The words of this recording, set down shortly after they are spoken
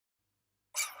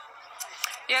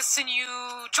Yes, and you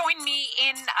join me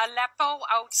in Aleppo,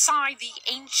 outside the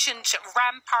ancient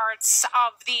ramparts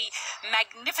of the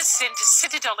magnificent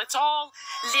citadel. It's all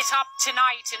lit up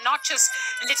tonight, and not just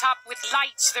lit up with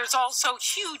lights. There's also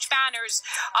huge banners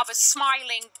of a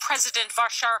smiling President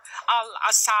Bashar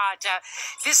al-Assad.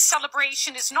 This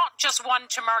celebration is not just one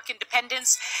to mark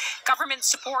independence. Government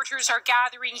supporters are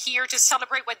gathering here to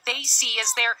celebrate what they see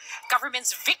as their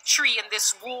government's victory in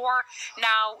this war,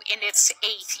 now in its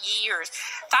 8th year.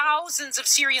 Thousands of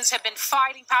Syrians have been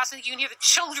fighting past, and you can hear the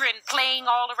children playing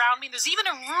all around me. There's even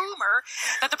a rumor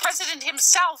that the president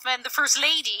himself and the first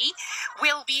lady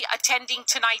will be attending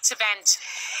tonight's event.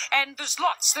 And there's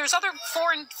other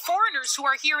foreigners who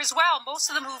are here as well, most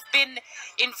of them who've been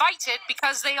invited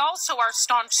because they also are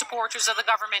staunch supporters of the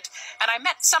government. And I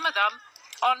met some of them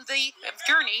on the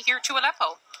journey here to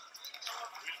Aleppo.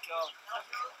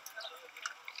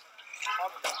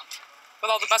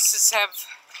 Well, all the buses have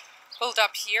pulled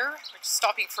up here. We're just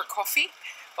stopping for coffee.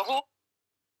 A whole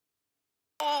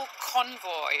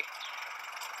convoy.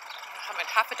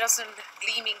 Half a dozen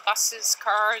gleaming buses,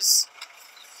 cars,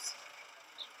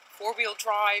 four-wheel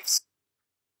drives.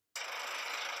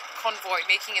 Convoy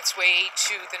making its way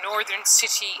to the northern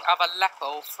city of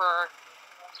Aleppo for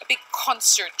a big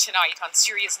concert tonight on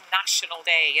Syria's National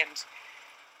Day. And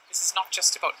this is not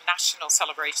just about national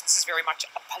celebration. This is very much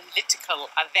a political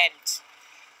event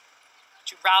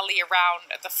to rally around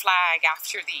the flag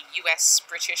after the US,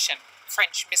 British and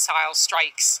French missile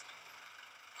strikes.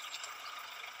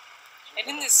 And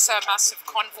in this massive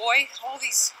convoy, all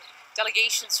these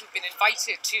delegations who've been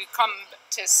invited to come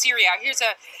to Syria. Here's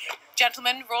a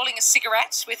gentleman rolling a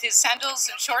cigarette with his sandals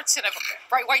and shorts and a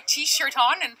bright white t-shirt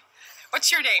on. And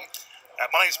what's your name?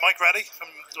 My name's Mike Raddie from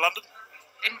London.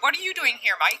 And what are you doing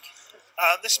here, Mike?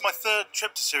 This is my third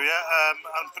trip to Syria,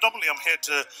 and predominantly I'm here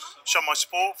to show my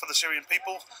support for the Syrian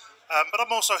people, but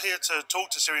I'm also here to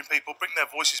talk to Syrian people, bring their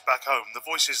voices back home, the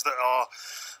voices that are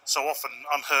so often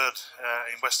unheard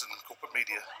in Western corporate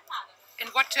media. And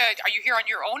what, are you here on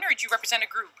your own, or do you represent a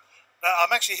group?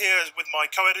 I'm actually here with my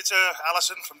co-editor,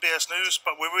 Alison from BSNews,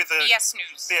 but we're with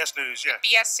BSNews. BSNews, yeah.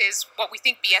 BS is what we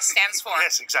think BS stands for.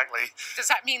 Yes, exactly. Does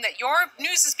that mean that your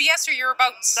news is BS, or you're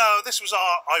about... No, this was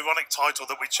our ironic title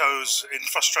that we chose in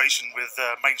frustration with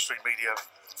mainstream media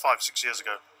 5-6 years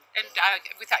ago. And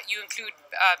with that, you include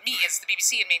me as the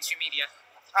BBC and mainstream media.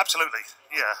 Absolutely,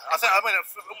 yeah. I mean,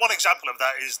 one example of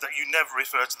that is that you never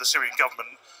refer to the Syrian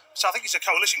government. So I think it's a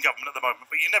coalition government at the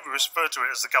moment, but you never refer to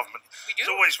it as the government. We do.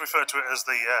 You always refer to it as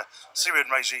the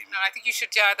Syrian regime. No, I think you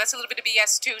should. That's a little bit of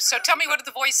BS too. So tell me, what are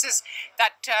the voices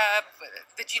that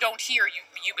that you don't hear?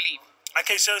 You believe?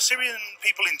 Okay, so Syrian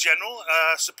people in general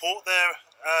support their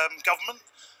government.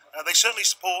 They certainly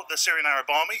support the Syrian Arab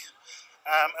Army.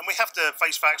 And we have to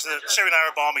face facts that the Syrian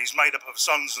Arab Army is made up of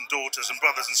sons and daughters and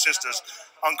brothers and sisters,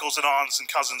 uncles and aunts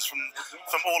and cousins from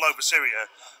all over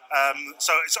Syria.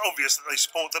 So it's obvious that they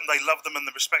support them, they love them and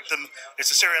they respect them. It's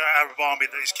the Syrian Arab Army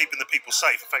that is keeping the people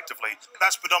safe, effectively.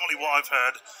 That's predominantly what I've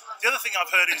heard. The other thing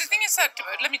I've heard is... The thing is that,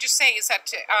 let me just say, is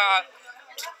that...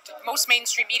 most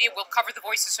mainstream media will cover the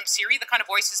voices from Syria, the kind of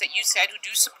voices that you said, who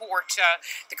do support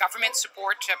the government,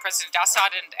 support President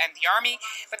Assad and the army,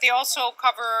 but they also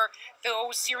cover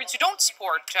those Syrians who don't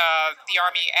support the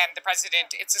army and the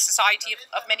president. It's a society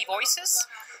of many voices.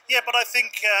 Yeah, but I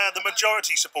think the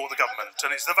majority support the government,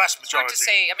 and it's the vast majority. It's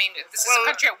hard to say. I mean, this is a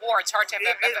country at war. It's hard to have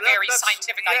a very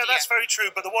scientific idea. Yeah, that's very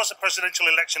true, but there was a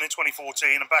presidential election in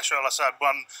 2014, and Bashar al-Assad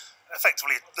won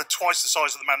effectively twice the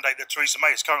size of the mandate that Theresa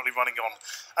May is currently running on.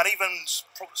 And even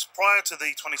prior to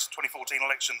the 2014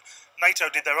 election, NATO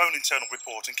did their own internal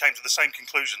report and came to the same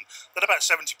conclusion that about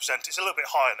 70%, it's a little bit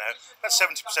higher now, about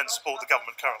 70% support the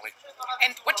government currently.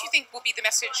 And what do you think will be the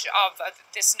message of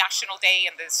this National Day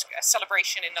and this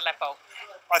celebration in Aleppo?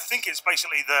 I think it's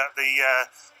basically that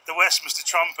the West, Mr.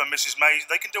 Trump and Mrs. May,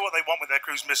 they can do what they want with their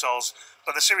cruise missiles,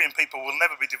 but the Syrian people will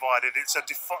never be divided. It's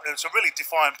a really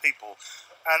defiant people.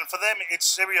 And for them, it's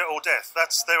Syria or death.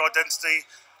 That's their identity.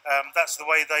 That's the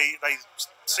way they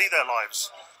see their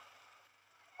lives.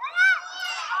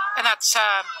 And that's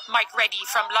Mike Raddie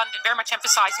from London, very much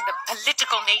emphasising the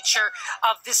political nature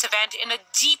of this event in a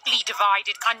deeply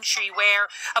divided country where,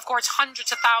 of course, hundreds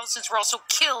of thousands were also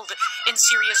killed in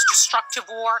Syria's destructive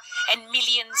war and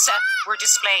millions were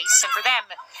displaced. And for them,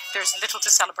 there's little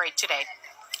to celebrate today.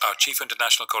 Our chief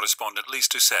international correspondent, Lyse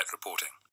Doucet, reporting.